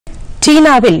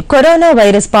சீனாவில் corona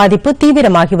virus பாதிப்பு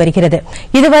தீவிரமாகி வருகிறது.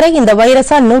 இதுவரை இந்த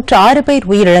வைரஸால் 106 பேர்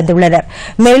உயிரிழந்துள்ளனர்.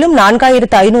 மேலும்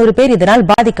 4500 பேர் இதனால்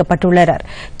பாதிக்கப்பட்டுள்ளனர்.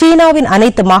 சீனாவின்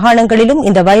அனைத்து மாகாணங்களிலும்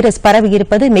இந்த வைரஸ்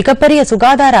பரவியிருப்பது மிகப்பெரிய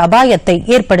சுகாதார அபாயத்தை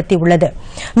ஏற்படுத்தியுள்ளது.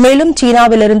 மேலும்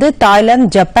சீனாவிலிருந்து தாய்லாந்து,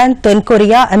 ஜப்பான்,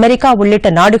 தென்கொரியா, அமெரிக்கா உள்ளிட்ட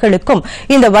நாடுகளுக்கும்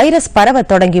இந்த வைரஸ் பரவ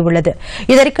தொடங்கியுள்ளது.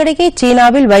 இதற்கிடையே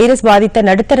சீனாவில் வைரஸ் பாதித்த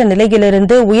நடுத்தர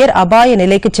நிலையிலிருந்து உயர் அபாய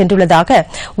நிலைக்கு சென்றுள்ளதாக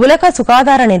உலக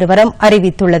சுகாதார நிறுவனம்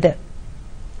அறிவித்துள்ளது.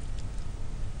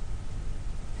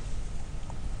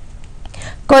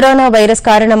 கொரோனா வைரஸ்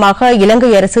காரணமாக இலங்கை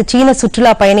அரசு சீன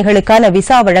சுற்றுலா பயணிகளுக்கான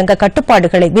விசா வழங்க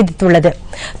கட்டுப்பாடுகளை விதித்துள்ளது.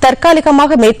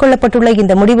 தற்காலிகமாக மேற்கொள்ளப்பட்டுள்ள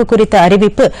இந்த முடிவு குறித்த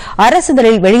அறிவிப்பு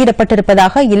அரசிதழில்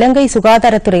வெளியிடப்பட்டிருப்பதாக இலங்கை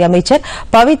சுகாதாரத்துறை அமைச்சர்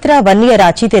பவித்ரா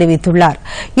வன்னியராச்சி தெரிவித்துள்ளார்.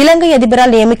 இலங்கை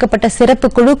அதிபரால் நியமிக்கப்பட்ட சிறப்பு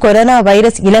குழு கொரோனா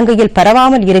வைரஸ் இலங்கையில்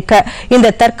பரவாமல் இருக்க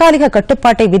இந்த தற்காலிக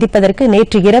கட்டுப்பாட்டை விதிப்பதற்கு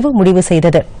நேற்று இரவு முடிவு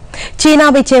செய்தது.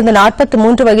 சீனாவைச் சேர்ந்த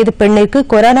 43 வயது பெண்ணிற்கு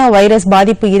கொரோனா வைரஸ்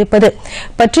பாதிப்பு இருப்பது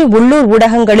பற்றி உள்ளூர்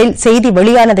ஊடகங்களில் செய்தி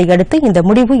வெளியானதை அடுத்து இந்த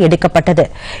முடிவு எடுக்கப்பட்டது.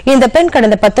 இந்த பெண்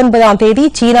கடந்த 19ஆம் தேதி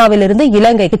சீனாவிலிருந்து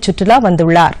இலங்கைக்கு சுற்றுலா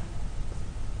வந்துள்ளார்.